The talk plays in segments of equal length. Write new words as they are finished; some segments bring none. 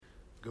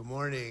Good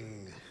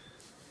morning.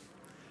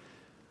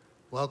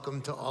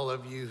 Welcome to all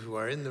of you who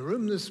are in the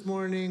room this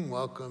morning.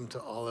 Welcome to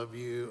all of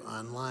you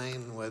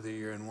online, whether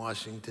you're in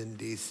Washington,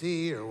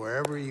 D.C. or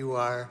wherever you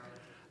are.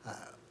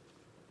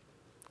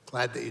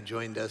 Glad that you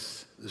joined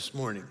us this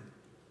morning.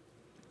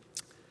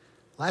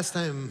 Last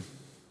time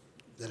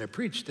that I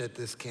preached at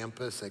this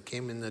campus, I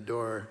came in the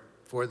door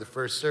for the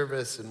first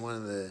service, and one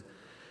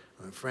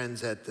of my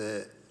friends at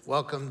the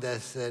welcome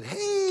desk said,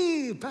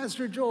 "Hey,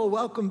 Pastor Joel,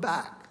 welcome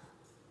back."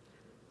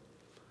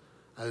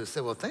 I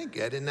said, "Well, thank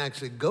you. I didn't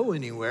actually go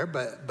anywhere,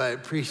 but I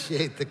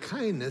appreciate the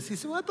kindness." He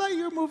said, "Well, I thought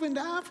you were moving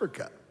to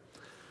Africa."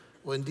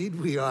 Well, indeed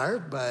we are,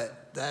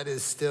 but that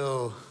is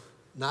still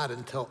not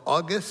until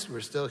August. We're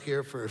still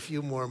here for a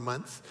few more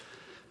months.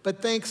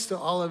 But thanks to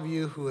all of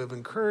you who have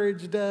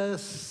encouraged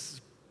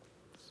us.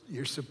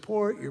 Your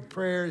support, your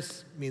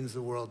prayers means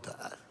the world to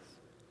us.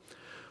 I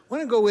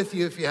want to go with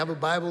you if you have a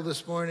Bible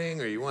this morning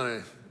or you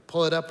want to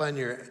pull it up on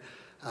your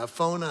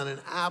phone on an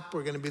app.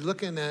 We're going to be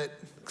looking at,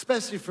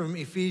 especially from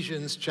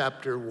Ephesians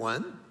chapter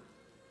 1.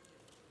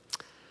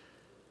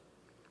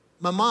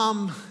 My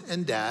mom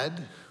and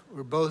dad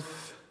were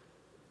both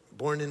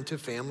born into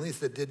families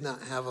that did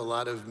not have a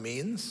lot of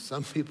means.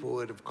 Some people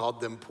would have called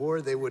them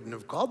poor. They wouldn't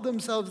have called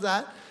themselves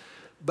that,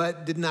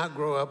 but did not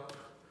grow up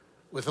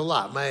with a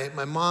lot.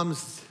 My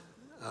mom's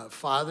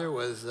father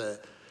was a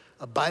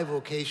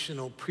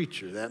bivocational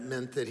preacher. That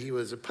meant that he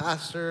was a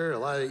pastor a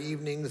lot of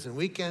evenings and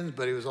weekends,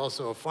 but he was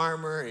also a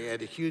farmer. He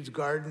had a huge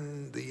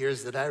garden. The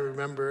years that I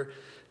remember,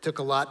 it took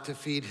a lot to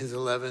feed his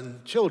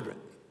 11 children.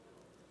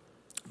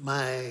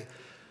 My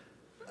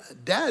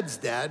dad's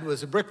dad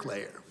was a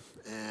bricklayer,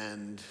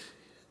 and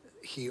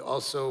he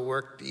also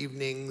worked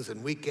evenings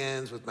and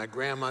weekends with my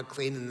grandma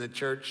cleaning the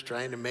church,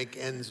 trying to make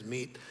ends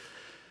meet.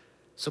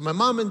 So my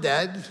mom and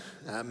dad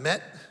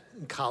met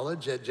in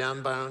college at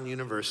John Brown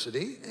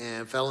University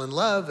and fell in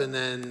love, and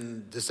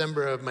then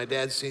December of my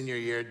dad's senior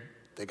year,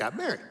 they got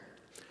married.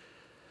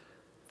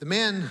 The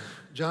man,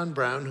 John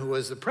Brown, who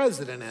was the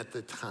president at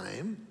the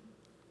time,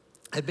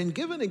 had been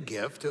given a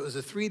gift. It was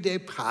a 3-day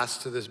pass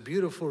to this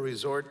beautiful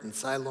resort in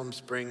Siloam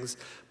Springs,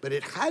 but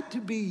it had to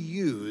be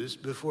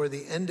used before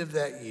the end of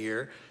that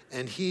year,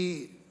 and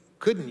he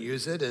couldn't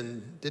use it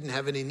and didn't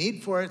have any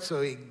need for it, so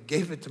he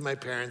gave it to my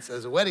parents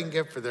as a wedding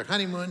gift for their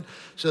honeymoon.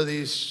 So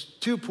these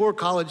two poor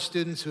college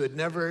students who had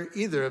never,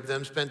 either of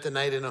them, spent the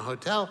night in a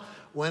hotel,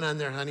 went on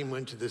their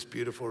honeymoon to this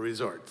beautiful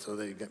resort. So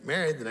they got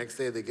married. The next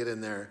day they get in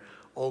their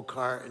old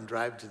car and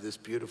drive to this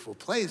beautiful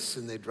place,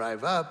 and they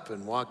drive up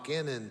and walk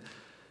in, and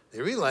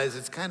they realize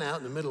it's kind of out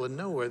in the middle of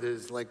nowhere.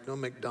 There's like no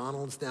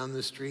McDonald's down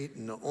the street,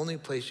 and the only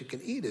place you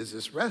can eat is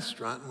this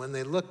restaurant. And when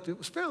they looked, it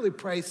was fairly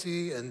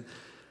pricey, and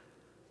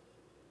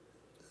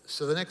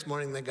so the next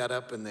morning they got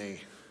up and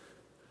they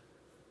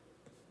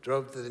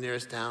drove to the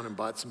nearest town and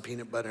bought some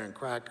peanut butter and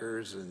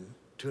crackers and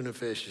tuna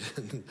fish.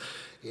 And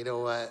you know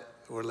what?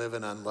 We're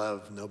living on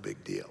love, no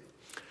big deal.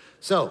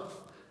 So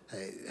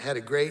I had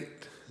a great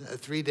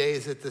 3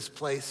 days at this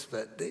place,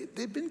 but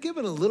they'd been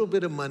given a little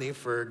bit of money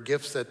for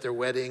gifts at their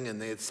wedding,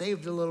 and they had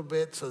saved a little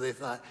bit, so they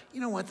thought,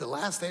 you know what, the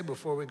last day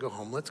before we go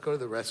home, let's go to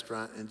the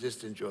restaurant and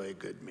just enjoy a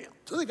good meal.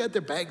 So they got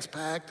their bags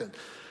packed and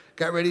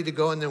got ready to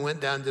go, and then went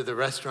down to the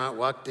restaurant,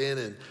 walked in,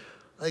 and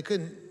they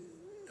couldn't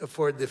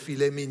afford the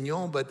filet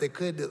mignon, but they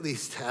could at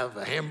least have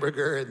a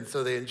hamburger, and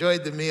so they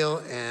enjoyed the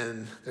meal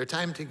and their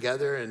time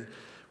together. And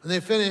when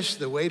they finished,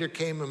 the waiter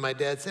came, and my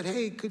dad said,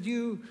 "Hey, could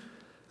you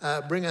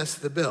bring us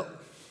the bill?"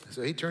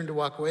 So he turned to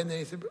walk away, and then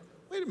he said,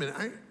 "Wait a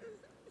minute,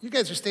 you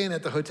guys are staying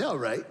at the hotel,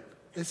 right?"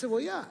 They said,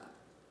 "Well, yeah."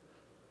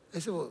 I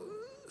said, "Well,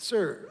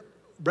 sir,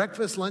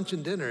 breakfast, lunch,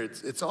 and dinner,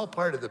 it's all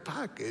part of the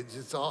package.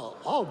 It's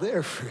all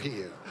there for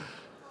you."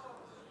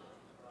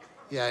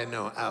 Yeah, I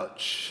know,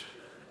 ouch.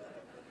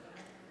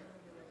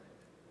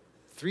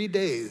 3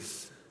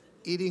 days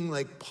eating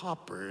like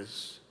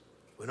paupers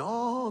when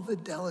all the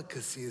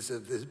delicacies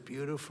of this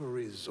beautiful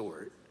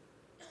resort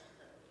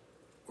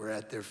were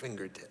at their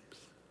fingertips.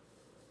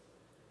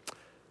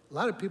 A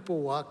lot of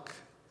people walk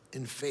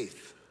in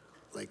faith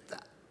like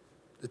that.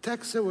 The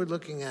text that we're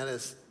looking at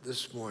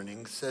this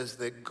morning says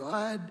that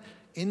God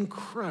in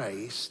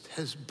Christ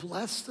has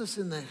blessed us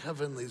in the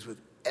heavenlies with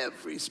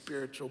every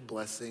spiritual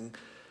blessing.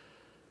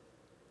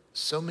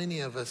 So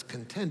many of us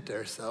content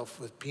ourselves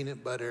with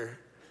peanut butter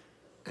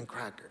and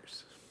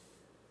crackers.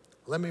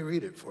 Let me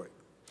read it for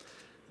you.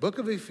 Book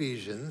of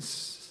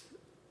Ephesians,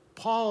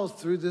 Paul,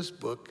 through this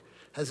book,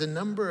 has a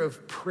number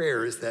of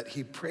prayers that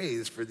he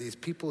prays for these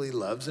people he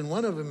loves. And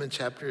one of them in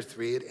chapter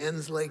 3, it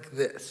ends like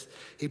this.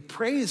 He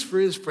prays for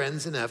his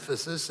friends in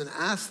Ephesus and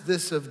asks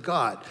this of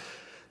God,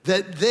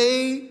 that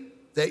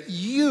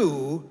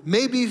you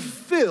may be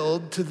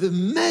filled to the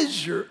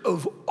measure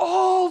of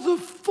all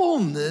the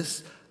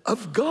fullness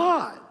of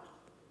God.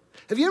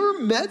 Have you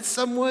ever met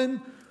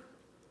someone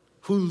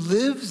who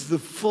lives the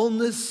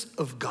fullness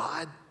of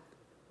God?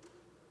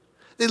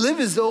 They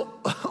live as though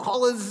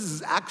all of this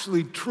is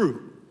actually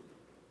true.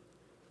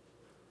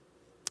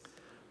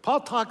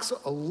 Paul talks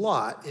a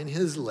lot in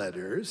his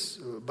letters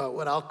about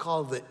what I'll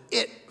call the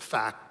it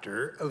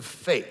factor of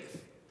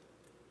faith.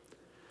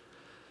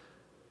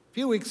 A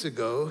few weeks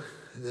ago,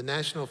 the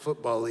National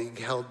Football League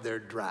held their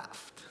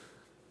draft.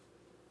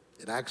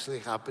 It actually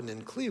happened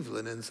in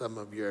Cleveland, and some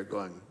of you are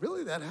going,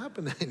 really, that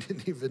happened? I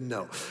didn't even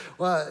know.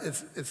 Well,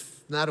 it's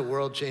not a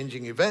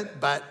world-changing event,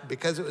 but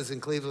because it was in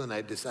Cleveland,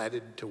 I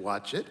decided to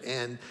watch it.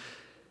 And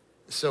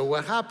so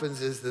what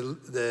happens is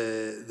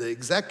the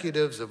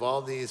executives of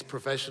all these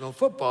professional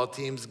football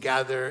teams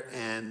gather,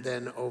 and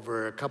then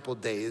over a couple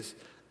days,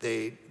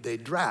 they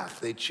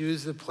draft. They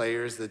choose the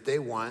players that they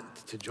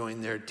want to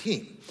join their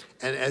team.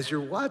 And as you're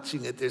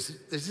watching it, there's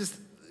just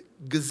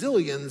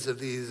gazillions of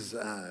these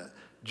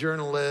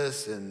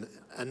journalists and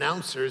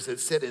announcers that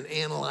sit and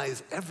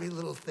analyze every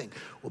little thing.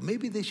 Well,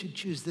 maybe they should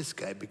choose this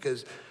guy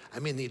because, I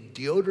mean, the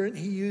deodorant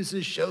he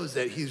uses shows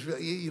that he's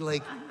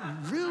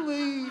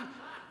really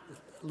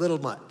little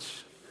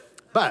much.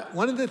 But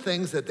one of the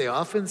things that they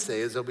often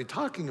say is they'll be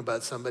talking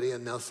about somebody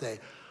and they'll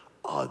say,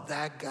 oh,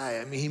 that guy,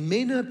 I mean, he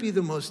may not be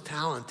the most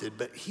talented,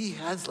 but he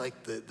has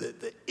like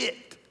the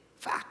it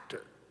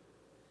factor.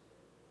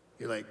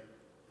 You're like,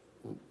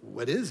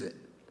 what is it?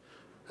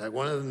 Like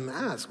one of them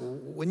asks,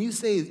 when you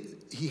say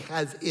he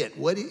has it,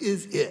 what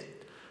is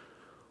it?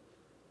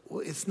 Well,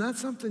 it's not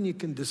something you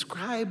can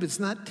describe. It's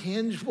not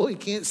tangible. You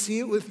can't see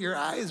it with your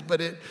eyes, but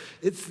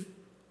it's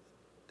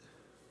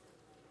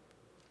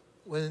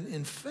when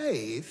in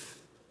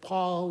faith,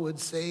 Paul would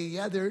say,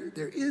 yeah, there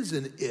is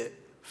an it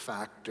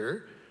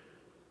factor.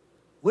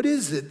 What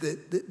is it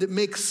that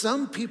makes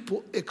some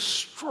people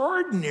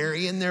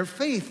extraordinary in their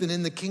faith and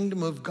in the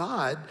kingdom of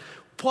God?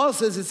 Paul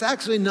says it's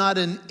actually not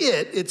an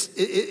it,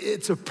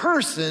 it's a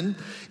person.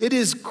 It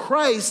is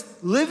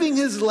Christ living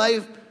his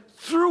life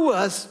through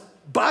us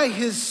by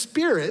his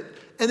Spirit,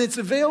 and it's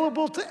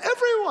available to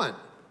everyone.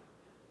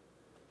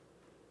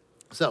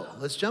 So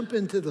let's jump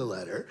into the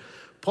letter.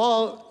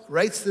 Paul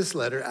writes this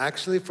letter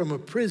actually from a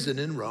prison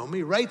in Rome.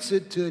 He writes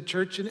it to a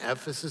church in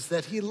Ephesus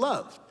that he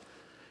loved.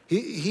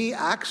 He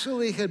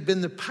actually had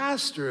been the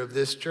pastor of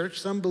this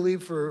church, some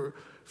believe for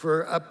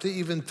up to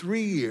even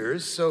 3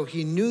 years. So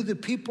he knew the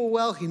people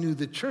well, he knew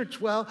the church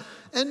well,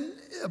 and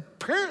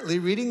apparently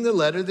reading the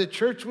letter, the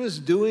church was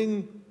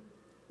doing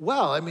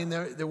well. I mean,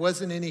 there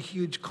wasn't any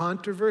huge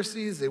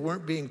controversies. They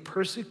weren't being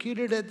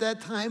persecuted at that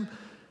time.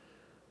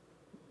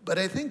 But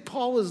I think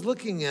Paul was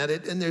looking at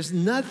it, and there's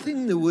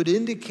nothing that would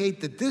indicate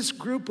that this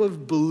group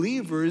of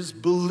believers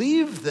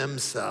believe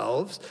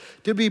themselves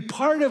to be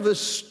part of a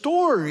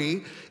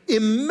story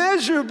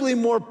immeasurably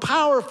more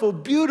powerful,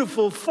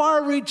 beautiful,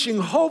 far-reaching,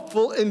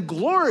 hopeful, and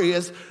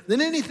glorious than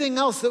anything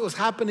else that was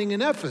happening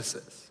in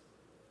Ephesus.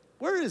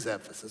 Where is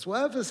Ephesus?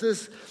 Well,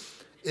 Ephesus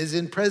is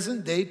in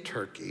present-day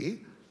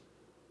Turkey.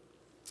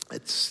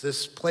 It's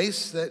this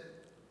place that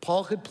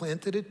Paul had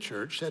planted a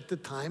church at the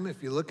time.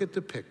 If you look at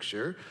the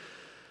picture,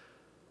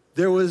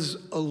 there was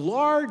a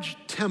large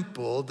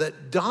temple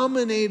that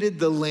dominated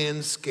the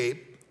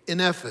landscape in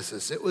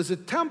Ephesus. It was a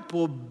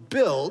temple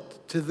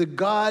built to the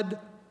god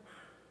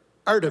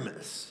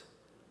Artemis,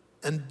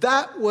 and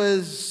that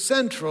was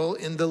central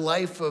in the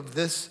life of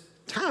this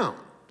town.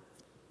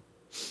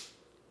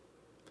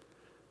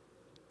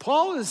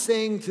 Paul is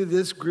saying to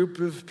this group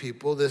of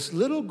people, this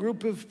little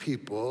group of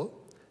people,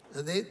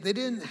 they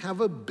didn't have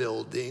a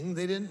building,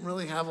 they didn't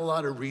really have a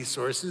lot of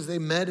resources, they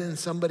met in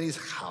somebody's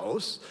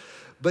house,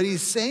 but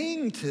he's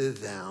saying to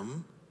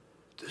them,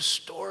 the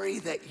story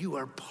that you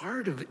are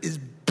part of is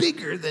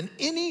bigger than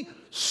any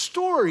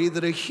story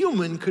that a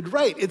human could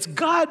write. It's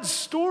God's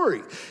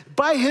story.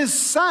 By his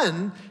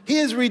Son, he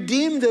has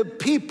redeemed a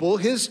people,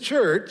 his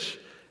church,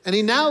 and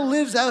he now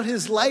lives out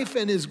his life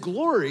and his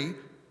glory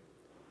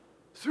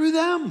through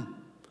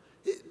them.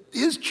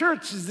 His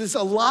church is this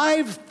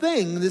alive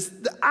thing,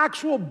 the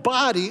actual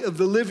body of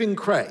the living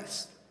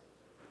Christ.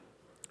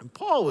 And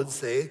Paul would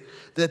say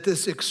that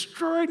this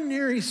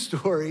extraordinary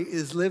story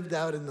is lived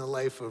out in the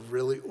life of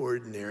really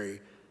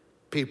ordinary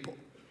people.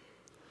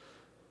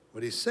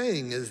 What he's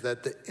saying is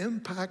that the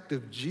impact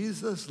of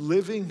Jesus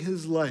living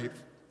his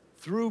life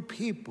through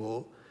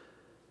people,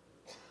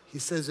 he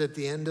says at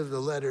the end of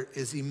the letter,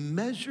 is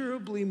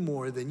immeasurably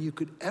more than you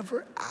could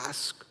ever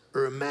ask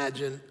or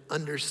imagine,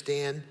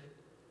 understand,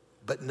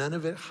 but none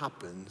of it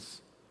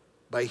happens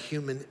by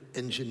human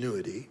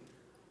ingenuity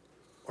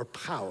or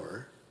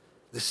power.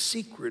 The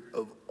secret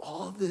of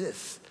all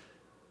this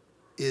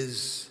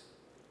is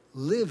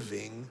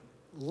living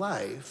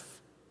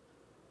life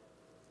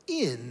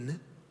in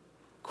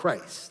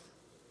Christ.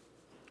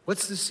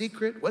 What's the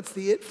secret? What's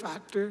the it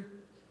factor?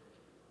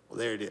 Well,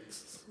 there it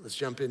is. Let's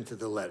jump into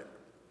the letter.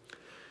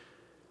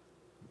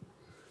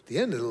 At the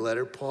end of the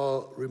letter,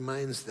 Paul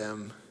reminds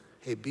them,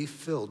 hey, be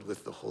filled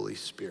with the Holy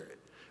Spirit.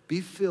 Be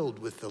filled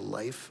with the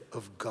life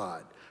of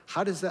God.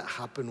 How does that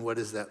happen? What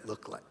does that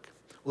look like?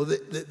 Well,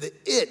 the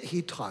it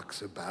he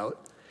talks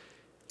about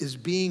is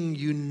being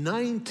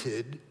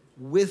united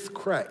with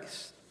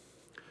Christ.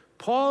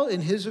 Paul,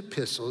 in his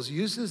epistles,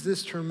 uses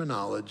this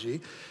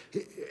terminology.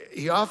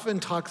 He often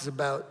talks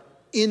about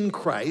in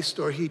Christ,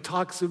 or he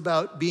talks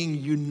about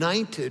being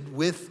united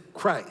with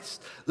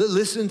Christ.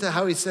 Listen to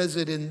how he says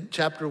it in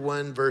chapter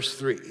 1, verse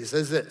 3. He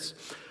says this,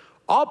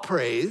 all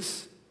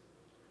praise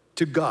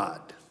to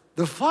God,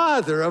 the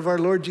Father of our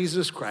Lord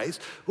Jesus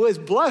Christ, who has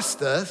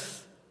blessed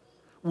us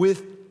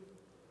with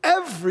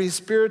every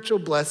spiritual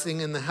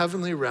blessing in the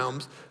heavenly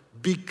realms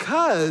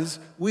because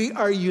we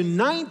are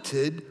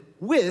united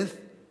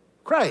with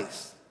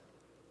Christ.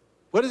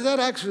 What does that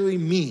actually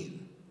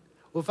mean?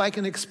 Well, if I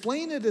can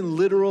explain it in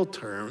literal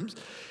terms,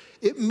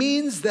 it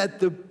means that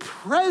the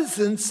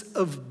presence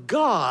of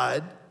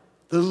God,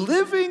 the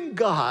living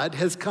God,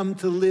 has come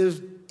to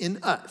live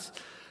in us.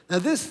 Now,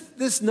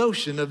 this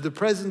notion of the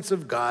presence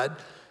of God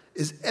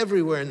is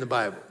everywhere in the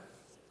Bible.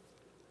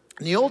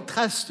 In the Old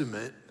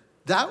Testament,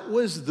 that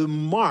was the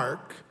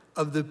mark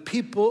of the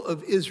people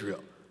of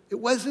Israel. It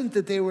wasn't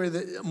that they were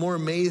more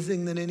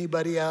amazing than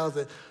anybody else.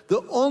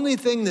 The only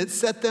thing that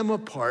set them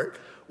apart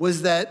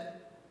was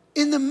that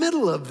in the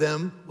middle of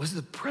them was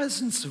the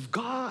presence of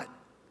God.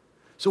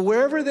 So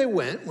wherever they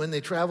went, when they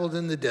traveled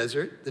in the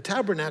desert, the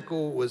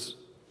tabernacle was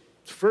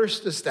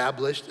first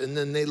established, and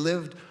then they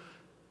lived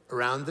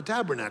around the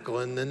tabernacle.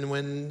 And then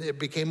when it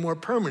became more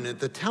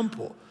permanent, the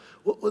temple.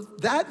 Well,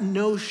 that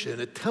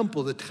notion, a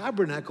temple, the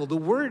tabernacle, the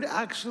word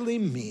actually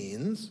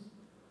means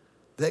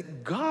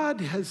that God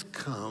has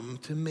come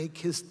to make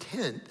his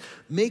tent,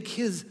 make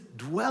his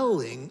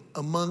dwelling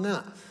among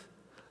us.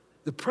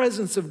 The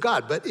presence of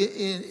God. But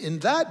in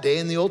that day,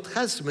 in the Old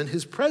Testament,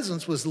 his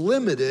presence was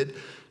limited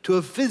to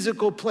a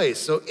physical place.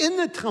 So in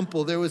the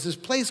temple, there was this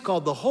place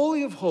called the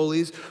Holy of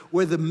Holies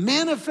where the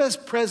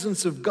manifest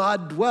presence of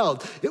God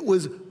dwelled. It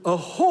was a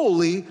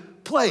holy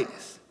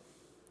place.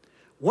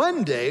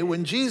 One day,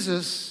 when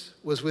Jesus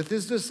was with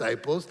his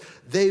disciples,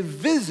 they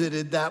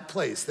visited that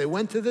place. They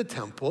went to the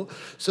temple.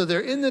 So they're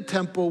in the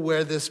temple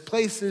where this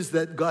place is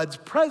that God's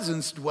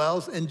presence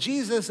dwells, and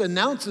Jesus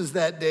announces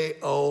that day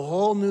a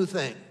whole new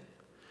thing.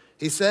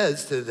 He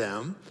says to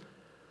them,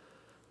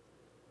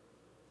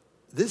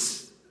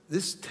 this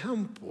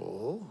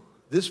temple,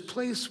 this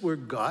place where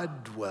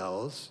God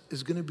dwells,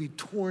 is going to be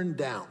torn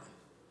down.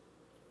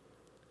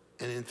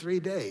 And in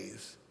 3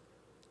 days,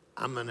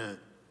 I'm going to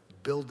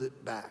build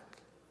it back.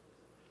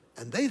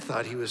 And they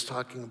thought he was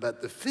talking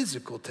about the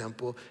physical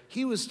temple.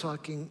 He was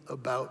talking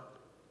about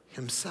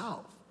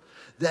himself.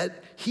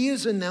 That he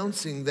is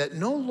announcing that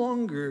no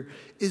longer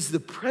is the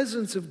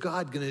presence of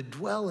God going to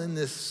dwell in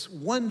this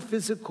one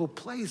physical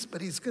place,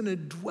 but he's going to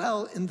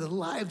dwell in the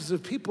lives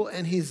of people.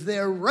 And he's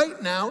there right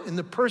now in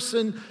the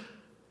person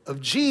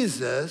of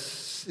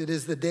Jesus. It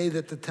is the day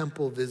that the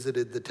temple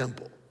visited the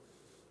temple.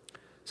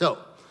 So,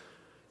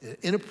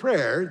 in a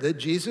prayer that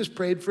Jesus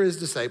prayed for his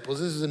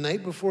disciples, this is the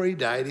night before he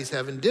died, he's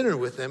having dinner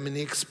with them, and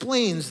he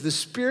explains the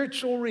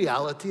spiritual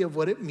reality of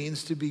what it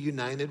means to be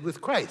united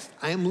with Christ.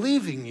 I am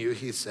leaving you,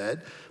 he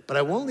said, but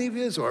I won't leave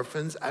you as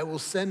orphans. I will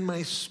send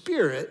my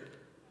Spirit.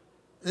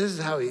 This is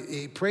how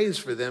he prays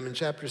for them in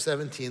chapter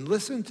 17.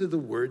 Listen to the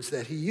words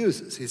that he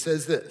uses. He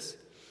says this,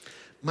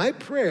 my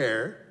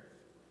prayer,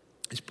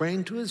 he's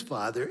praying to his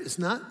Father, is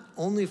not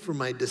only for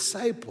my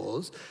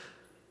disciples,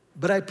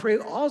 but I pray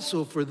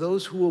also for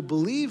those who will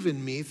believe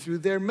in me through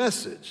their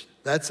message.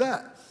 That's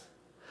us.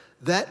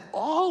 That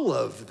all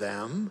of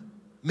them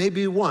may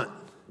be one.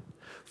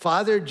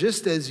 Father,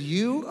 just as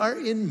you are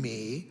in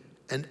me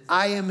and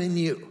I am in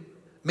you,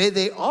 may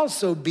they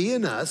also be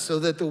in us so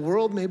that the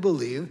world may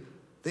believe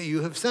that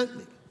you have sent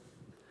me.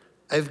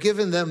 I've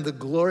given them the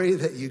glory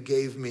that you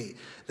gave me,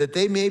 that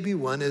they may be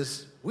one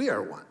as we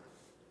are one.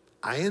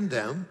 I and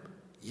them,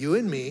 you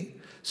and me,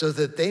 so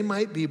that they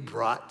might be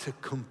brought to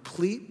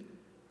complete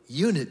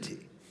unity.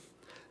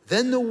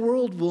 Then the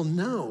world will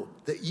know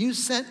that you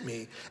sent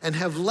me and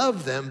have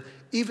loved them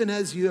even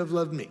as you have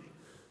loved me.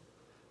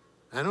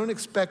 I don't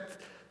expect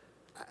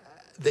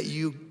that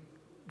you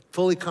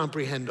fully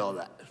comprehend all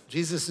that.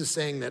 Jesus is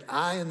saying that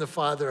I and the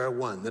Father are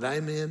one, that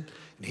I'm in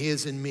and he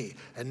is in me.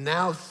 And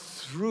now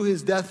through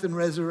his death and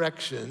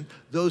resurrection,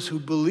 those who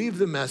believe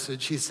the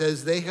message, he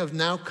says they have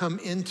now come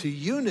into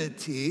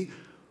unity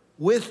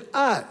with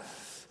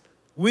us.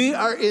 We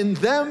are in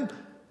them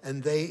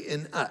and they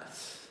in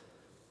us.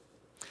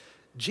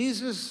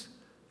 Jesus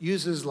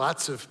uses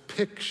lots of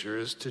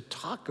pictures to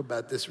talk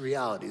about this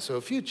reality. So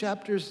a few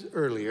chapters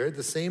earlier,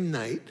 the same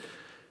night,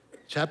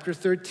 chapter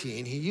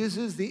 13, he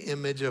uses the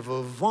image of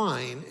a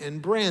vine and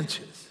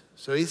branches.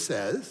 So he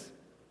says,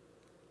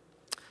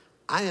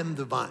 I am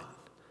the vine.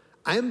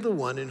 I am the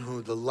one in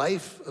whom the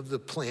life of the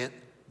plant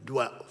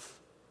dwells.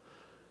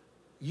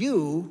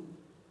 You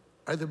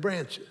are the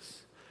branches.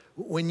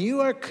 When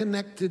you are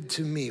connected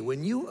to me,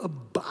 when you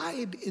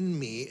abide in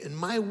me and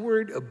my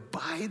word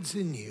abides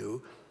in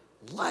you,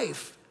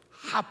 life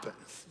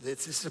happens.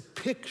 It's just a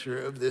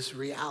picture of this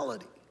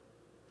reality.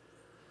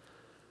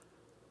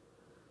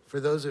 For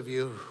those of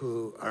you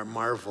who are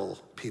Marvel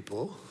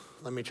people,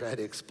 let me try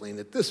to explain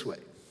it this way.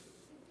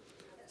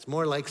 It's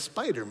more like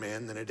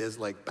Spider-Man than it is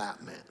like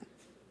Batman.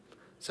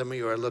 Some of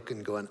you are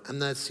looking going, I'm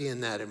not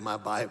seeing that in my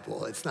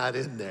Bible. It's not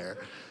in there.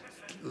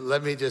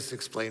 Let me just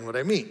explain what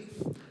I mean.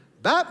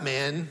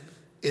 Batman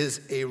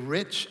is a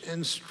rich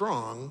and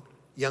strong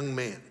young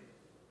man.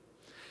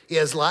 He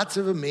has lots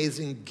of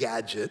amazing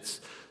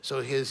gadgets,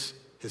 so his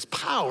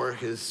power,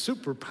 his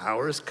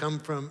superpowers come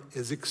from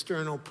his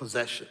external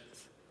possessions.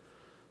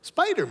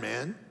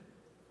 Spider-Man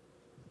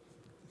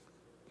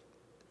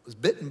was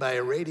bitten by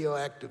a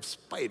radioactive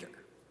spider.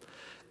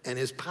 And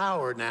his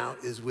power now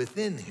is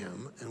within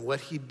him, and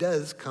what he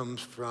does comes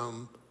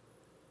from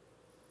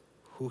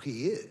who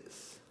he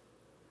is.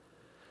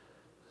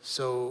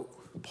 So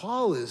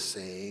Paul is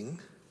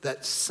saying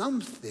that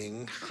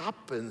something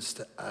happens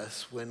to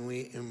us when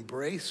we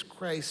embrace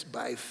Christ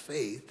by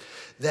faith,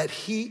 that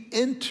he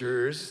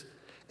enters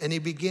and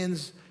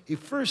he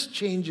first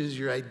changes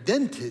your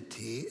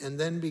identity and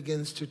then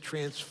begins to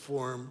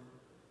transform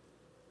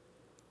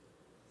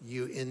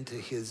you into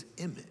his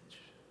image.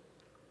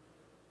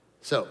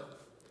 So,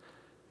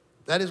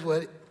 that is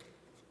what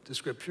the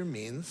scripture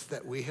means,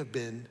 that we have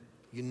been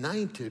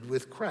united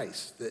with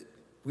Christ, that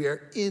we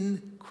are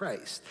in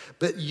Christ.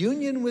 But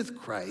union with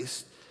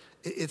Christ,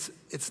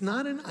 it's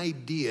not an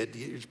idea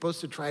you're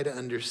supposed to try to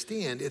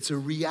understand. It's a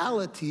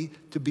reality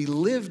to be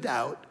lived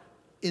out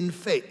in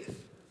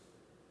faith.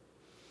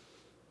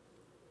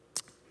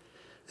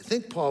 I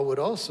think Paul would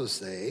also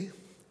say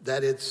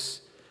that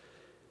it's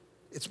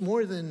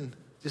more than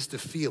just a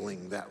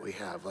feeling that we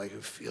have, like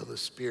we feel the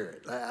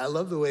Spirit. I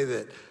love the way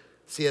that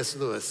C.S.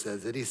 Lewis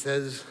says it. He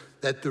says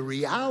that the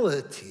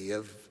reality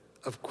of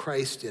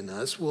Christ in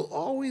us will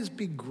always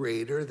be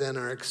greater than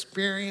our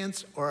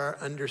experience or our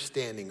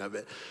understanding of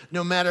it.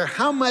 No matter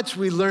how much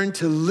we learn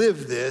to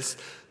live this,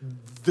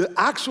 the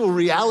actual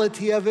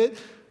reality of it,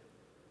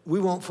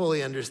 we won't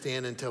fully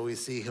understand until we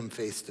see him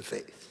face to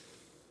face.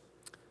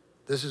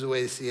 This is the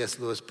way C.S.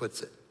 Lewis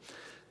puts it.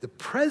 The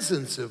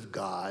presence of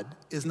God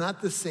is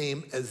not the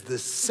same as the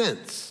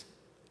sense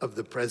of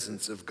the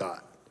presence of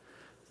God.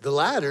 The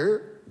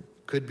latter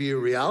could be a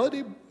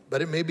reality,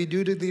 but it may be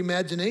due to the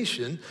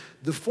imagination.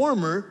 The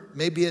former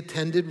may be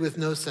attended with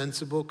no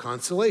sensible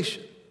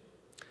consolation.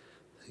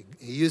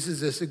 He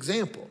uses this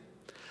example.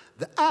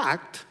 The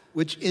act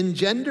which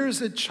engenders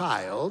a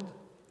child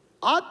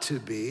ought to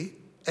be,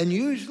 and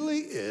usually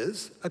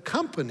is,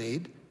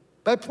 accompanied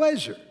by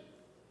pleasure.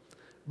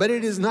 But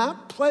it is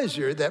not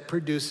pleasure that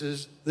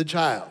produces the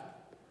child.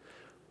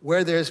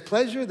 Where there's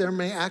pleasure, there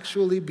may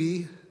actually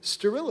be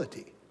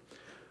sterility.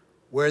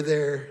 Where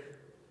there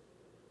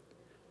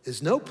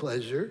is no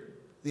pleasure,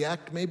 the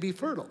act may be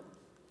fertile.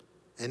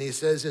 And he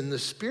says, in the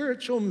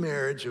spiritual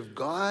marriage of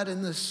God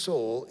and the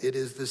soul, it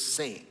is the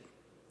same.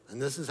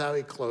 And this is how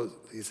he closes.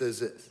 He says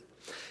this: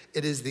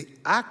 it is the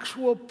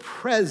actual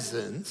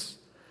presence,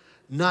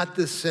 not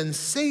the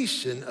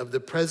sensation of the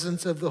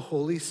presence of the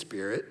Holy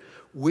Spirit,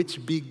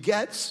 which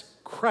begets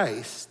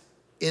Christ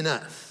in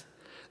us.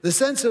 The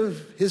sense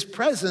of his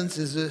presence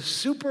is a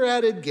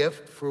superadded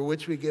gift for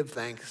which we give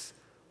thanks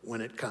when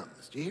it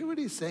comes. Do you hear what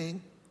he's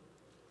saying?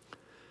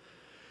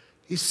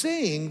 He's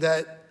saying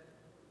that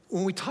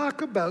when we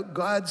talk about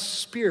God's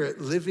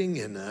Spirit living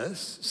in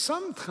us,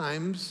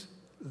 sometimes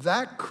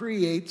that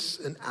creates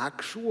an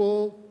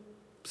actual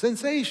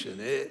sensation.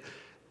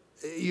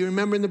 You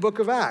remember in the book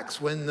of Acts,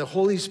 when the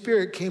Holy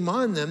Spirit came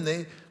on them,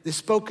 they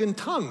spoke in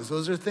tongues.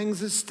 Those are things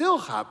that still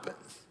happen.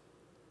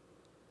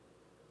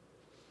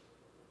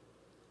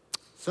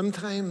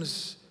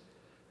 Sometimes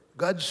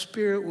God's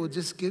Spirit will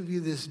just give you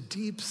this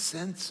deep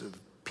sense of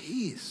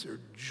peace or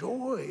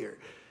joy, or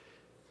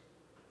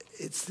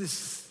it's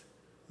this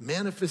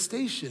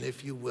manifestation,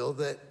 if you will,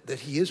 that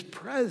he is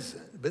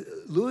present. But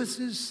Lewis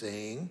is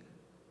saying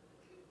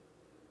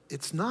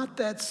it's not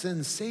that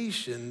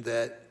sensation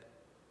that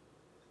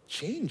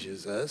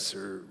changes us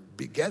or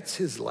begets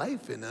his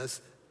life in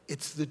us.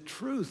 It's the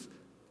truth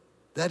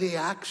that he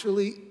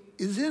actually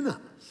is in us.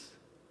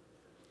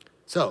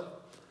 So,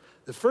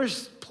 the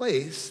first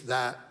place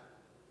that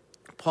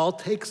Paul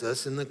takes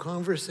us in the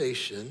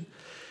conversation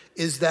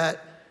is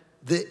that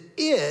the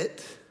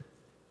it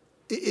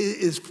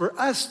is for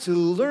us to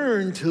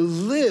learn to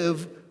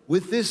live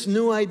with this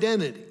new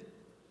identity.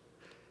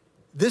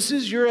 This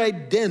is your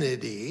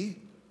identity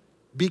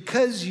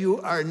because you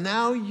are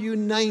now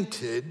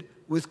united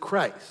with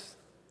Christ.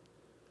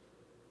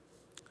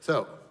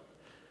 So,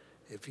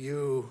 if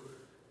you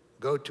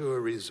go to a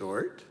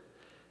resort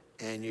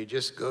and you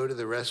just go to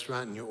the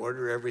restaurant and you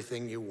order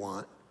everything you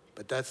want,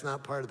 but that's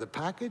not part of the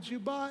package you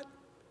bought,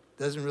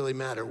 doesn't really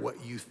matter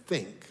what you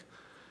think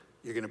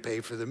you're going to pay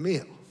for the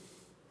meal,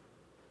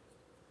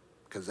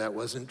 because that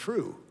wasn't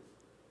true.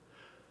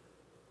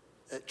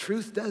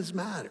 Truth does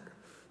matter.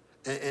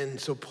 And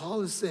so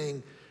Paul is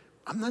saying,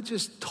 I'm not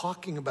just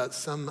talking about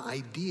some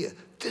idea.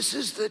 This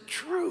is the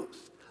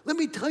truth. Let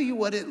me tell you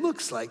what it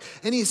looks like.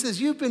 And he says,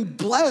 you've been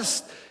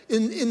blessed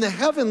in the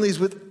heavenlies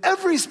with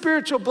every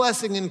spiritual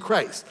blessing in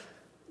Christ.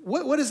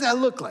 What does that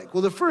look like?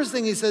 Well, the first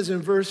thing he says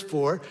in verse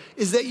 4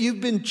 is that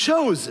you've been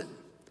chosen.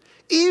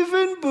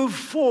 Even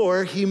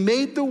before he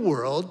made the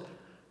world,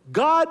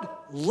 God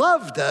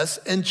loved us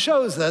and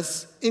chose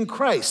us in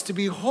Christ to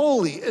be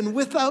holy and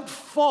without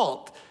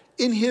fault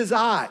in his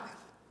eyes.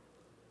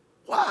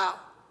 Wow.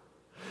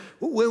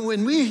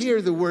 When we hear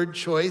the word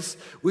choice,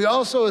 we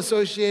also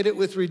associate it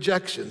with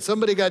rejection.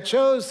 Somebody got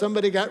chose,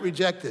 somebody got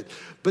rejected.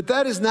 But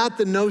that is not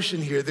the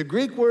notion here. The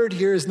Greek word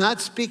here is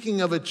not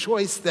speaking of a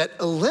choice that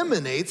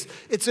eliminates.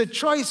 It's a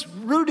choice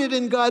rooted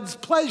in God's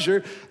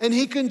pleasure, and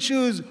he can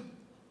choose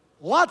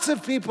lots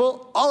of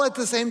people all at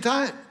the same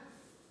time.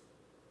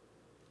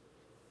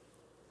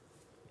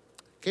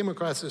 Came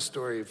across a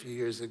story a few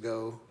years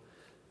ago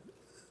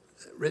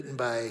written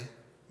by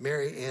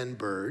Mary Ann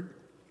Bird.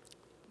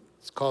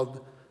 It's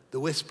called The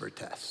Whisper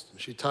Test.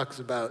 She talks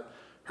about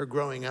her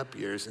growing up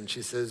years, and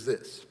she says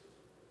this: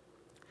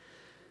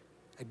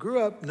 I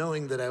grew up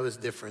knowing that I was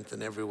different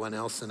than everyone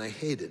else, and I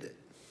hated it.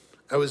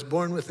 I was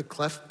born with a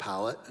cleft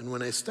palate, and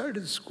when I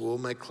started school,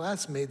 my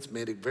classmates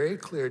made it very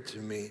clear to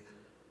me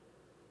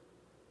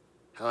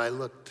how I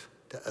looked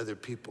to other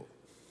people.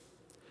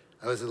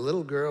 I was a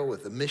little girl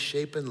with a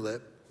misshapen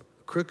lip,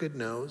 a crooked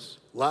nose,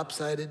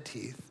 lopsided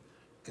teeth,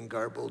 and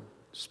garbled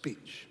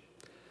speech.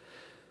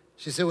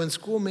 She said, when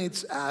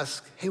schoolmates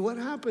asked, hey, what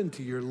happened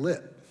to your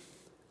lip?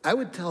 I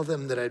would tell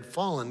them that I'd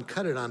fallen,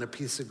 cut it on a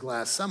piece of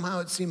glass.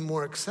 Somehow it seemed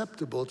more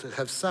acceptable to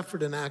have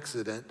suffered an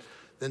accident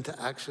than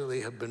to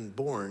actually have been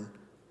born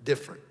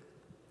different.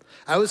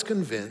 I was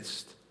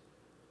convinced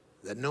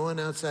that no one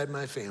outside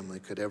my family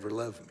could ever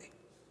love me.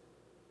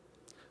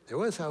 There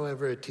was,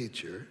 however, a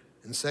teacher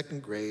in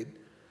second grade,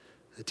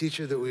 a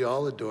teacher that we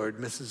all adored.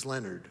 Mrs.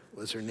 Leonard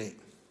was her name.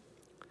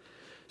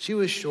 She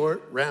was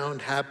short,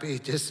 round, happy,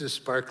 just a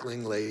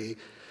sparkling lady.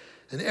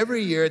 And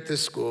every year at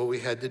this school, we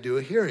had to do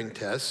a hearing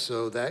test.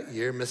 So that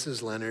year,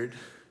 Mrs. Leonard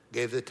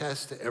gave the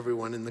test to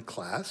everyone in the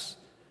class.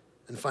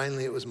 And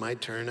finally, it was my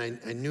turn.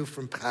 I knew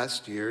from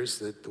past years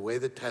that the way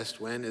the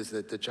test went is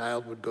that the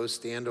child would go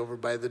stand over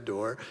by the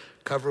door,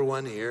 cover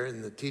one ear,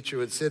 and the teacher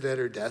would sit at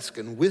her desk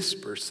and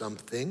whisper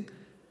something.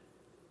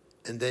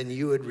 And then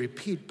you would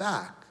repeat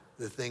back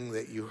the thing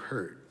that you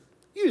heard.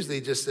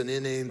 Usually just an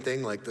inane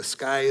thing like the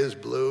sky is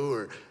blue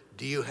or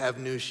do you have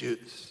new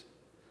shoes?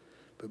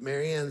 But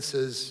Mary Ann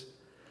says,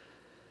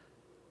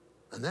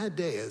 on that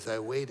day as I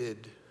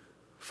waited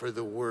for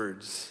the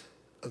words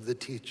of the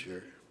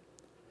teacher,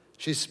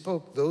 she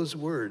spoke those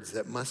words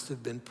that must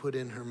have been put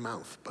in her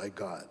mouth by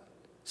God.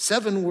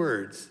 7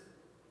 words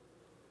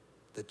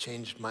that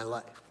changed my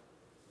life.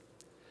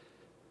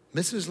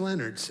 Mrs.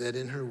 Leonard said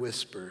in her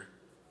whisper,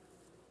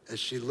 as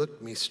she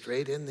looked me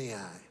straight in the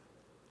eye,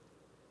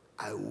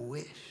 I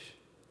wish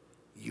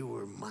you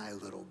were my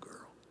little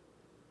girl.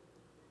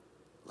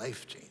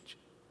 Life-changing.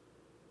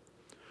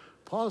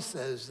 Paul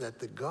says that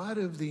the God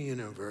of the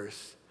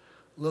universe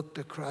looked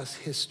across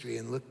history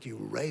and looked you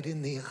right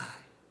in the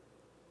eye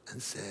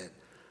and said,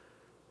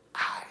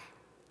 I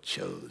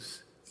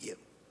chose you.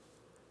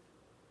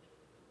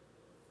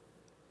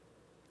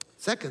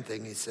 Second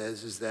thing he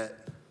says is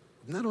that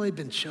we've not only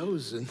been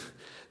chosen,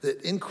 that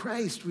in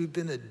Christ we've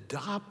been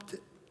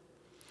adopted.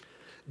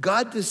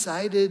 God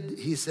decided,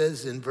 he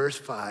says in verse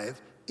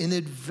 5, in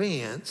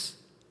advance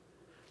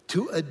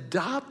to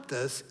adopt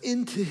us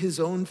into his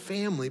own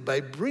family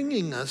by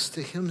bringing us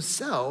to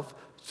himself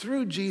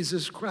through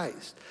Jesus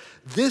Christ.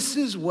 This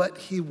is what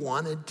he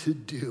wanted to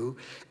do,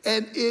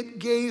 and it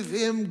gave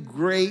him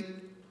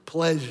great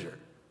pleasure.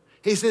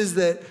 He says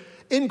that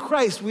in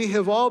Christ we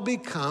have all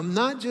become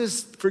not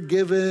just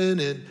forgiven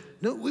and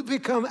no, we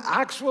become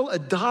actual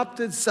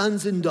adopted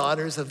sons and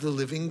daughters of the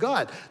living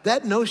God.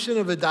 That notion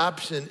of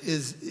adoption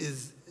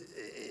is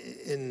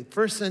in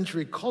first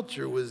century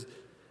culture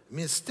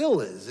it still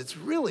is. It's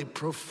really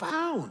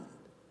profound.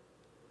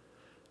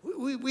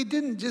 We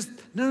didn't just,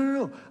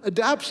 no.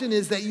 Adoption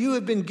is that you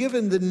have been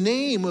given the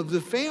name of the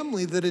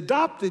family that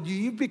adopted you.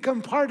 You've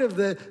become part of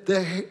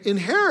the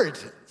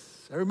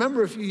inheritance. I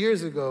remember a few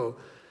years ago,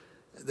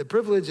 the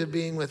privilege of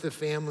being with a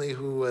family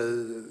who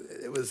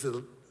was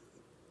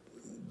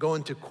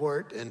going to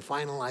court and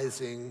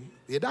finalizing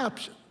the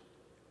adoption.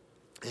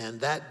 And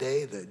that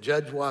day, the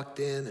judge walked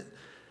in, and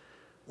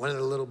one of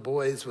the little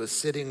boys was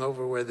sitting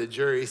over where the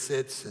jury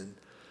sits, and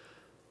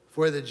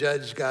before the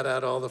judge got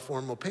out all the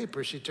formal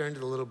papers, she turned to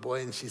the little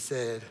boy and she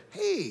said,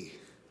 hey,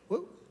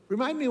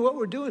 remind me what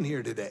we're doing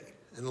here today.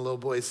 And the little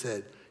boy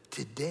said,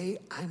 today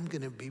I'm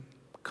going to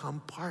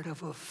become part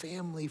of a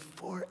family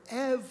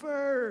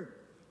forever.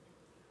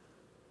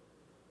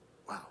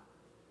 Wow.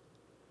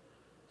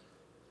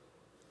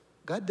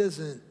 God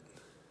doesn't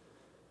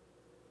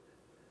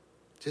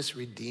just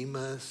redeem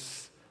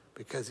us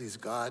because he's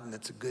God and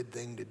it's a good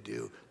thing to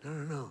do.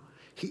 No.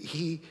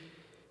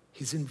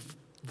 He's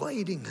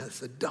inviting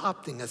us,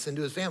 adopting us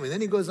into his family.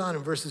 Then he goes on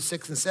in verses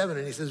 6 and 7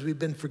 and he says we've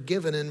been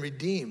forgiven and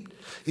redeemed.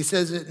 He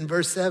says it in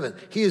verse 7.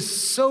 He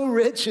is so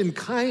rich in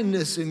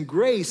kindness and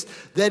grace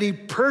that he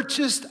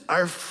purchased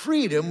our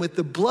freedom with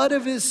the blood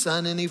of his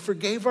son and he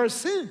forgave our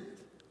sins.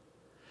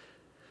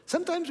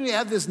 Sometimes we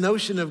have this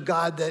notion of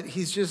God that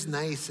he's just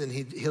nice and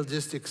he'll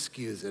just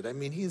excuse it. I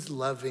mean, he's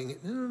loving.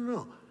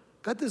 No.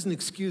 God doesn't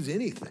excuse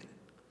anything.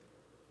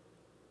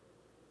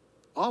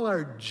 All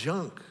our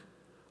junk,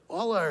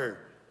 all our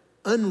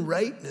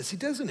unrightness, he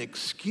doesn't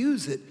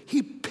excuse it.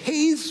 He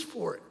pays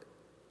for it.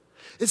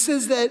 It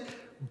says that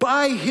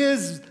by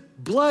his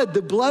blood,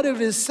 the blood of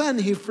his son,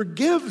 he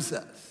forgives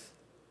us.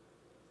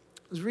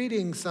 I was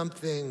reading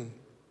something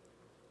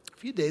a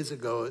few days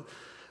ago,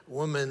 a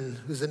woman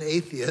who's an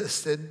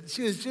atheist, and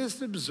she was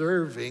just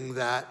observing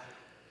that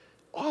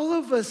all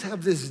of us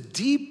have this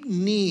deep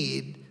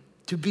need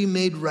to be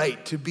made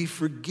right, to be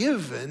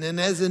forgiven. And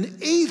as an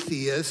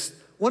atheist,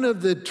 one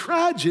of the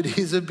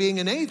tragedies of being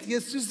an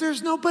atheist is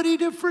there's nobody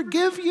to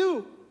forgive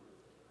you.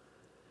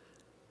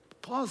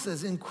 Paul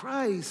says in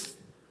Christ,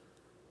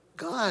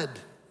 God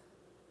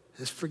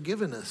has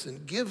forgiven us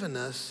and given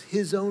us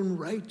his own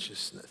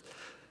righteousness.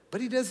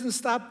 But he doesn't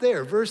stop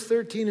there. Verse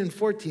 13 and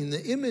 14,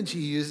 the image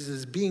he uses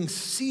is being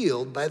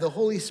sealed by the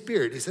Holy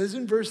Spirit. He says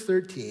in verse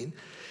 13,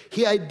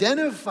 he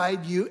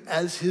identified you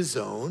as his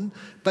own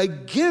by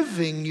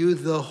giving you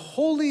the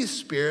Holy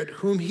Spirit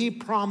whom he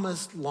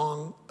promised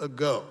long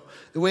ago.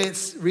 The way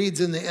it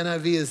reads in the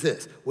NIV is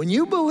this: when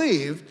you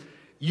believed,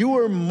 you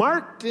were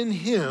marked in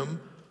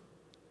him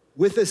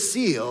with a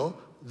seal,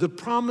 the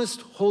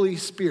promised Holy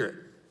Spirit.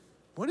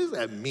 What does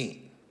that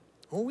mean?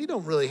 Well, we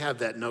don't really have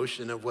that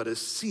notion of what a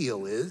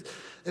seal is.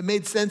 It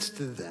made sense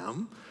to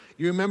them.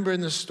 You remember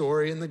in the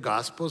story in the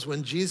Gospels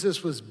when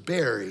Jesus was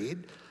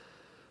buried,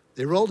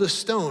 they rolled a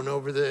stone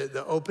over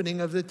the opening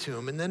of the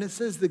tomb, and then it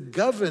says the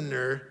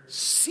governor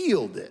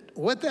sealed it.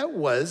 What that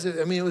was,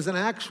 I mean, it was an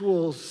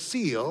actual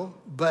seal,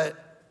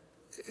 but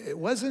it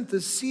wasn't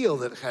the seal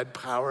that had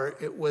power.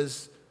 It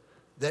was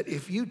that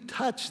if you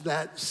touch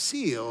that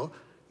seal,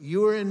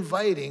 you are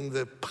inviting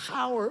the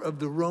power of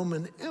the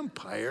Roman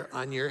Empire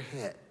on your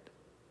head.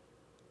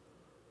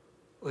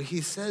 Well,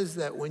 he says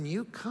that when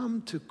you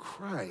come to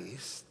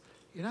Christ,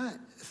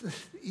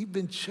 you've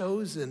been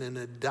chosen and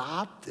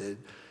adopted.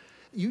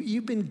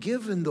 You've been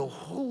given the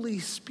Holy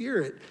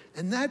Spirit,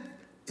 and that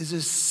is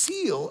a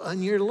seal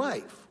on your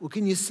life. Well,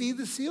 can you see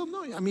the seal?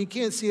 No, I mean, you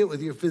can't see it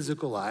with your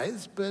physical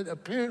eyes, but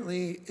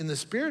apparently in the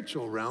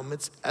spiritual realm,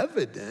 it's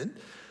evident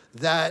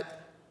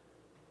that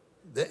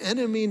the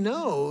enemy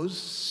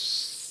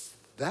knows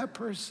that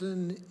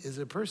person is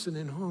a person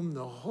in whom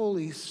the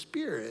Holy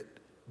Spirit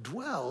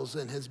dwells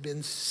and has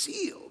been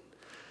sealed.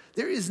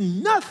 There is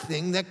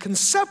nothing that can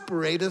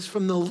separate us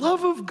from the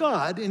love of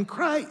God in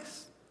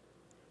Christ.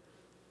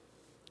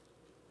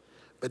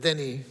 But then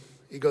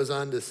he goes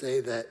on to say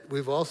that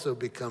we've also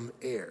become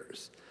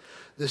heirs.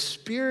 The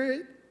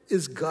Spirit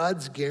is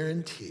God's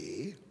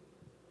guarantee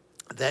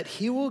that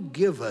he will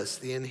give us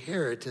the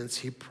inheritance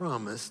he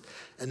promised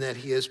and that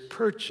he has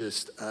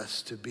purchased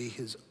us to be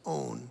his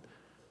own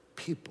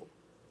people.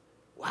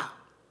 Wow.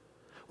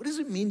 What does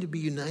it mean to be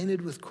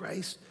united with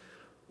Christ?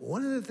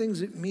 One of the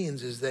things it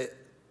means is that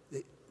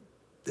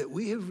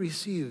we have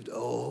received a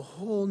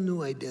whole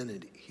new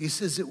identity. He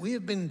says that we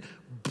have been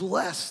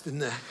blessed in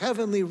the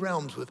heavenly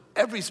realms with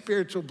every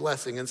spiritual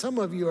blessing. And some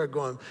of you are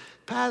going,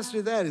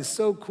 Pastor, that is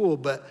so cool,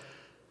 but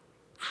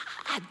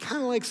I'd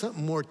kind of like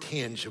something more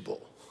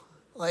tangible.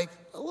 Like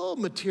a little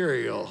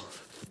material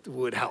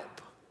would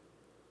help.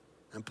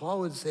 And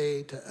Paul would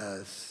say to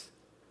us,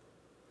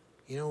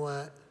 you know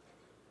what?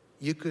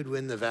 You could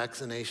win the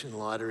vaccination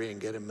lottery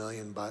and get $1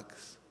 million.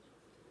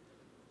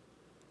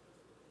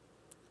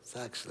 It's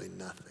actually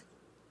nothing.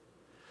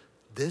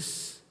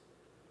 This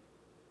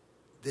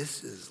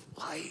is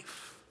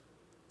life,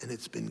 and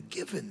it's been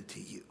given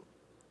to you.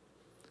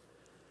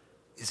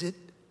 Is it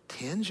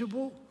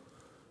tangible?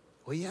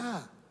 Well,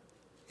 yeah,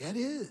 it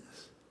is.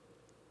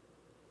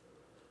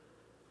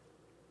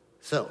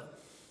 So,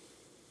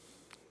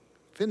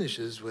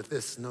 finishes with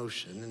this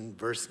notion in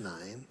verse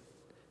 9.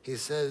 He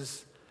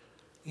says,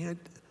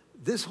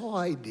 this whole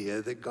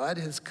idea that God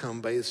has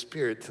come by his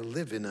Spirit to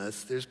live in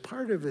us, there's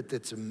part of it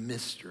that's a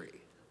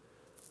mystery.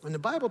 When the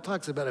Bible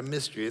talks about a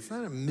mystery, it's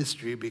not a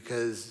mystery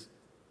because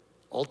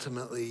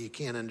ultimately you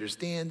can't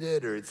understand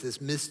it or it's this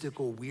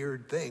mystical,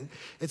 weird thing.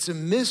 It's a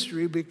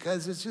mystery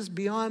because it's just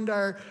beyond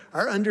our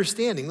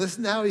understanding.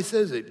 Listen to how he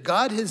says it.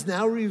 God has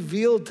now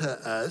revealed to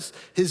us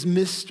his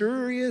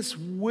mysterious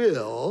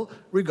will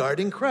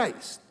regarding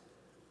Christ.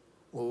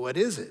 Well, what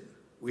is it?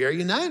 We are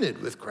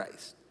united with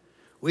Christ.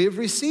 We have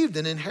received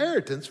an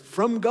inheritance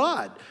from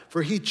God,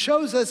 for he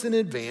chose us in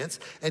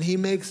advance, and he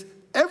makes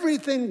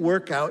everything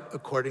work out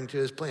according to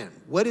his plan.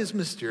 What is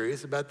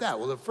mysterious about that?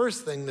 Well, the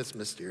first thing that's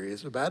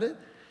mysterious about it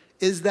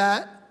is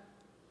that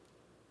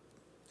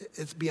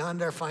it's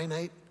beyond our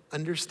finite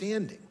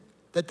understanding.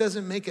 That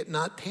doesn't make it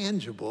not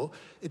tangible.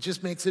 It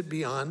just makes it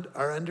beyond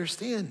our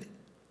understanding.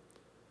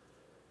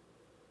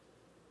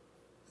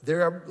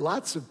 There are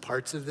lots of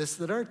parts of this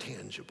that are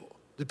tangible.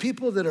 The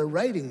people that are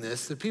writing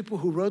this, the people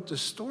who wrote the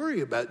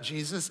story about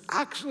Jesus,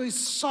 actually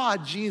saw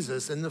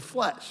Jesus in the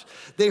flesh.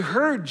 They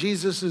heard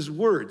Jesus'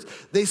 words.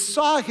 They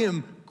saw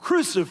him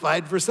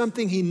crucified for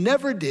something he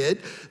never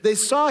did. They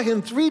saw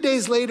him 3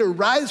 days later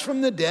rise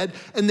from the dead,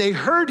 and they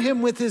heard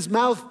him with his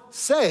mouth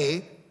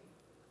say,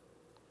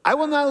 I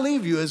will not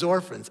leave you as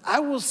orphans.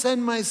 I will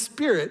send my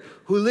Spirit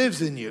who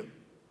lives in you.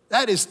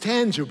 That is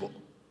tangible.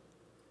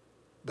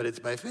 But it's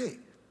by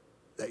faith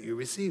that you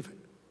receive it.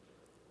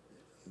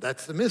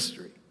 That's the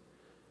mystery.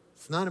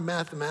 It's not a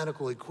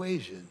mathematical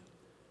equation.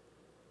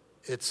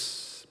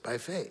 It's by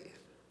faith.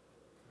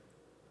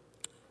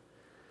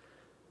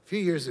 few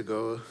years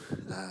ago,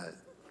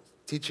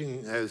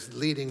 I was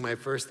leading my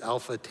first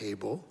Alpha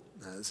table.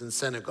 I was in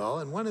Senegal,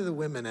 and one of the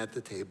women at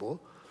the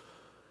table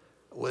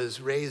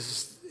was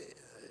raised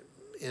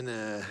in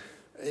a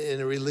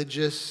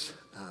religious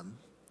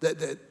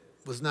that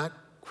was not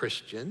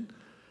Christian.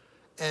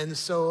 And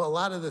so a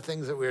lot of the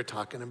things that we were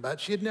talking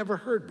about, she had never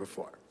heard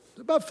before.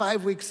 About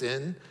 5 weeks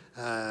in,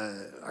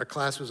 our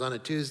class was on a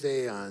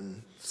Tuesday.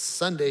 On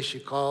Sunday, she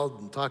called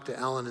and talked to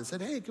Ellen and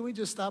said, hey, can we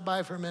just stop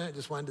by for a minute?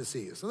 Just wanted to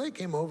see you. So they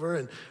came over,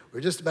 and we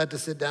were just about to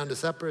sit down to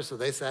supper, so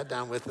they sat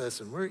down with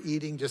us, and we're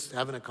eating, just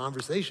having a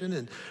conversation.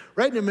 And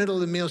right in the middle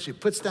of the meal, she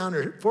puts down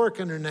her fork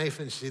and her knife,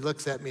 and she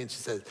looks at me, and she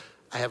says,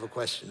 I have a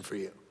question for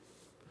you.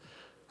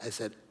 I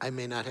said, I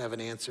may not have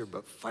an answer,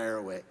 but fire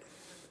away.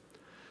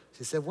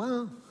 She said,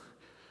 well,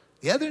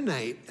 the other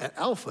night at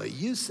Alpha,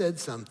 you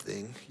said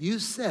something. You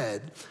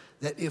said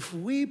that if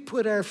we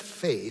put our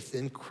faith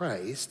in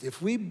Christ,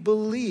 if we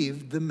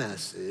believed the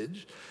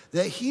message,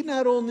 that he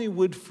not only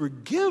would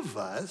forgive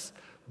us,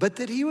 but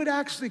that he would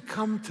actually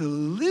come to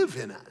live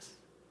in us.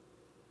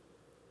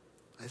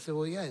 I said,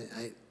 well, yeah,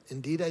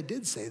 indeed I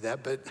did say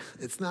that, but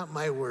it's not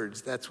my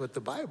words. That's what the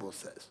Bible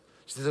says.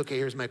 She says, okay,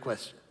 here's my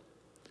question.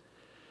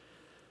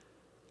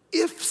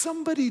 If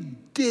somebody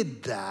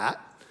did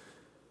that,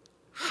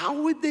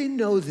 how would they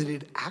know that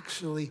it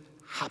actually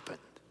happened?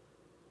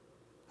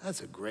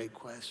 That's a great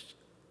question.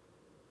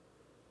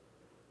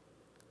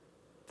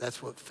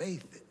 That's what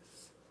faith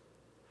is.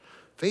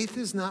 Faith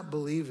is not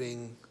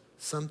believing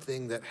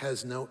something that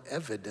has no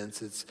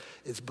evidence.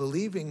 It's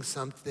believing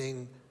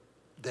something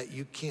that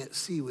you can't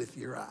see with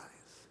your eyes,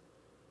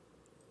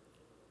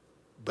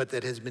 but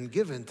that has been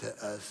given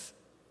to us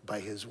by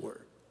his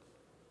word.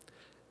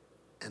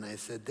 And I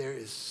said, there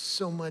is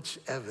so much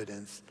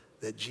evidence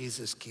that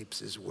Jesus keeps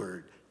his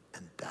word,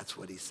 and that's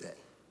what he said.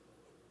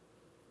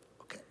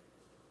 Okay.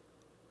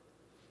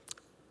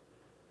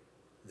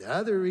 The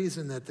other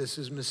reason that this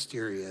is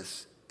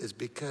mysterious is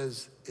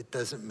because it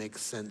doesn't make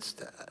sense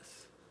to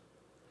us.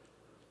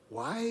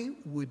 Why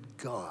would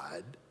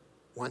God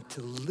want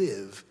to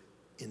live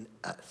in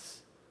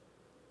us?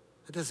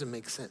 That doesn't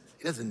make sense.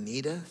 He doesn't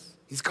need us.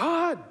 He's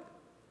God.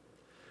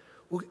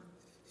 Well,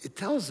 it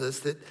tells us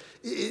that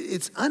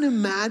it's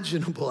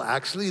unimaginable,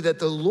 actually, that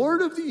the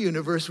Lord of the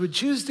universe would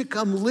choose to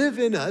come live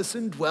in us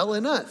and dwell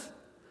in us.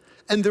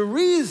 And the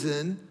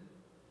reason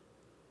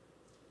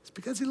is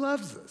because he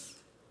loves us.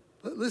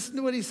 Listen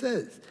to what he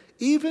says.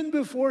 Even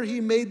before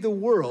he made the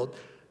world,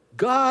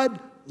 God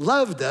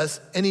loved us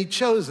and he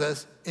chose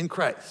us in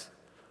Christ.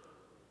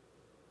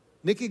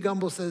 Nicky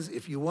Gumbel says,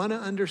 if you want to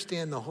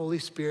understand the Holy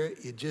Spirit,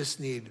 you just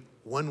need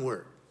one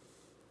word: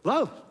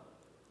 love.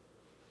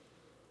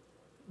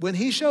 When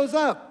he shows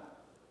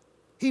up,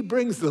 he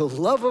brings the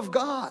love of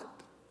God.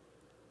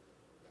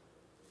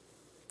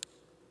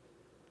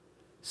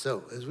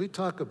 So as we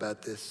talk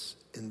about this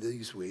in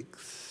these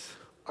weeks,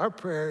 our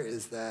prayer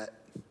is that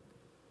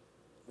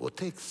we'll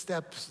take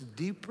steps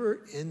deeper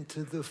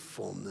into the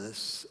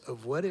fullness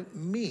of what it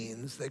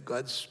means that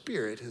God's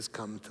Spirit has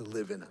come to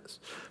live in us.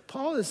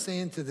 Paul is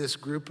saying to this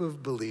group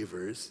of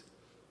believers,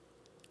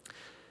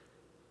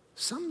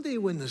 someday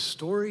when the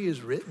story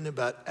is written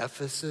about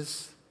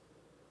Ephesus,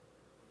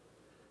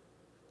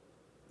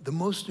 the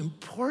most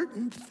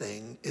important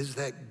thing is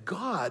that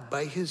God,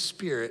 by his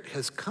Spirit,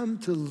 has come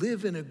to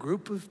live in a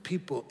group of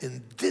people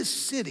in this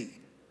city.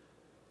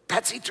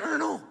 That's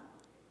eternal.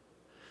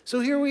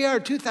 So here we are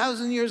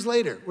 2,000 years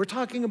later. We're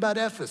talking about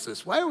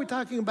Ephesus. Why are we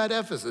talking about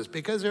Ephesus?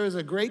 Because there was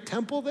a great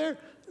temple there?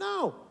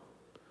 No.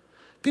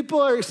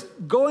 People are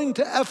going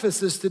to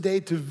Ephesus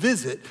today to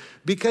visit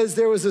because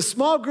there was a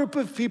small group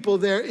of people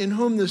there in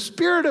whom the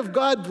Spirit of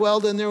God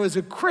dwelled, and there was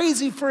a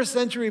crazy first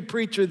century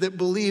preacher that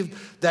believed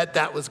that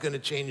that was going to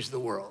change the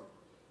world.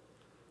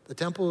 The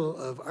temple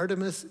of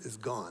Artemis is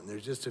gone.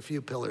 There's just a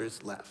few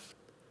pillars left.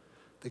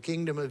 The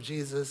kingdom of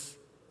Jesus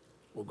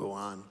will go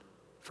on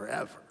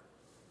forever.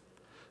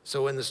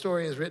 So when the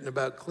story is written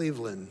about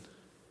Cleveland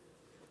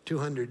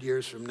 200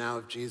 years from now,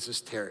 if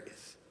Jesus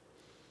tarries,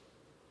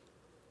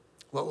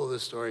 what will the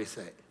story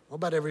say? Well,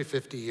 about every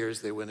 50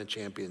 years they win a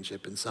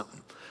championship in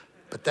something.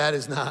 But that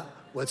is not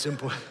what's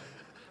important.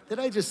 Did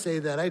I just say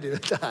that? I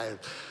did.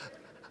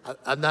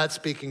 I'm not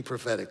speaking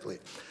prophetically.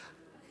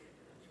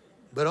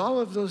 But all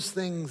of those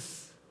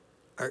things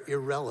are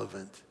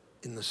irrelevant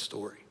in the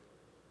story.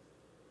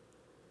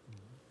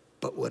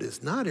 But what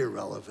is not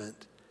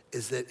irrelevant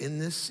is that in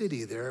this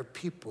city there are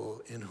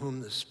people in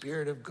whom the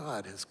Spirit of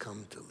God has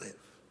come to live,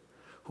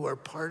 who are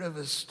part of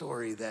a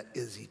story that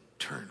is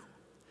eternal.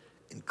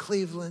 In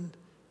Cleveland,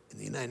 in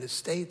the United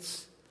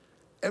States,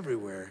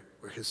 everywhere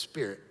where his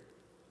Spirit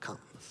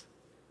comes.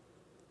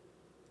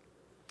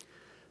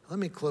 Let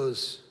me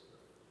close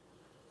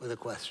with a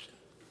question.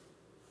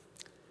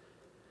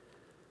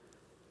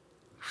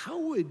 How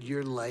would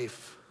your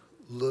life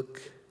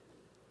look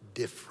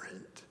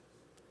different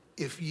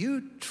if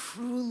you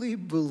truly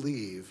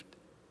believed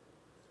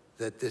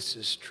that this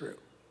is true?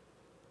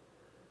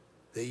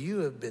 That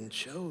you have been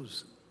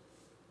chosen,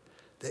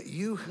 that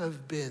you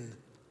have been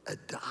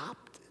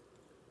adopted,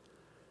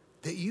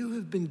 that you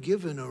have been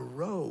given a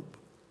robe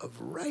of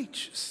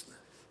righteousness,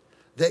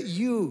 that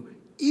you,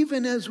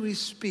 even as we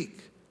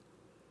speak,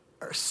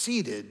 are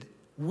seated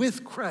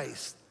with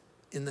Christ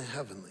in the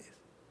heavenlies.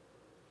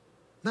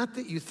 Not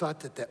that you thought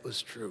that that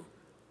was true,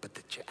 but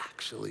that you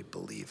actually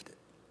believed it.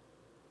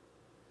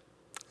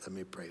 Let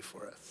me pray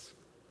for us.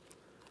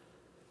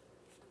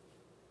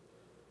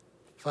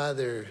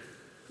 Father,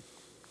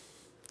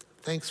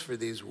 thanks for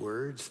these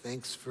words.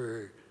 Thanks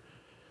for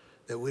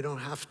that we don't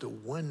have to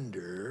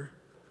wonder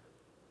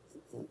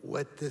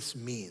what this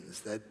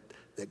means, that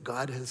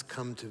God has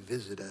come to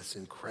visit us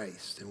in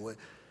Christ,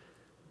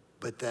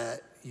 but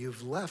that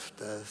you've left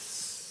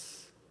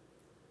us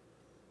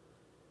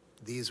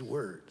these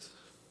words.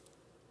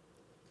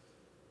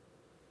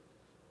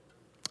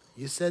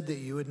 You said that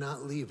you would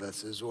not leave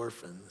us as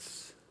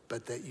orphans,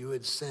 but that you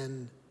would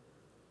send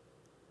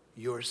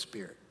your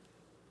Spirit.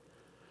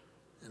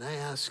 And I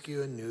ask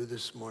you anew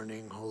this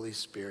morning, Holy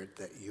Spirit,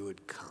 that you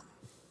would come.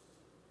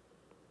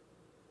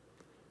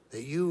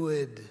 That you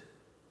would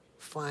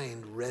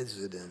find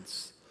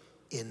residence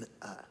in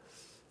us.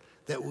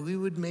 That we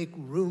would make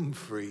room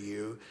for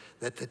you,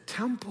 that the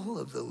temple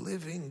of the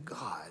living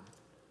God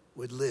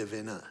would live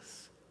in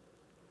us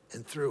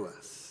and through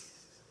us.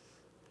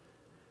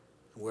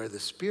 Where the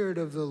Spirit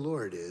of the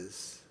Lord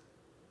is,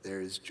 there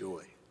is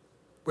joy.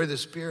 Where the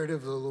Spirit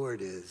of the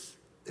Lord is,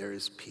 there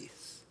is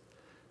peace.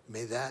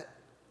 May that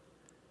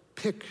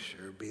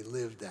picture be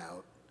lived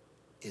out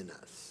in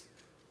us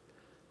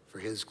for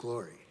his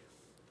glory.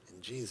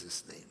 In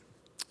Jesus' name,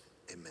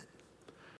 amen.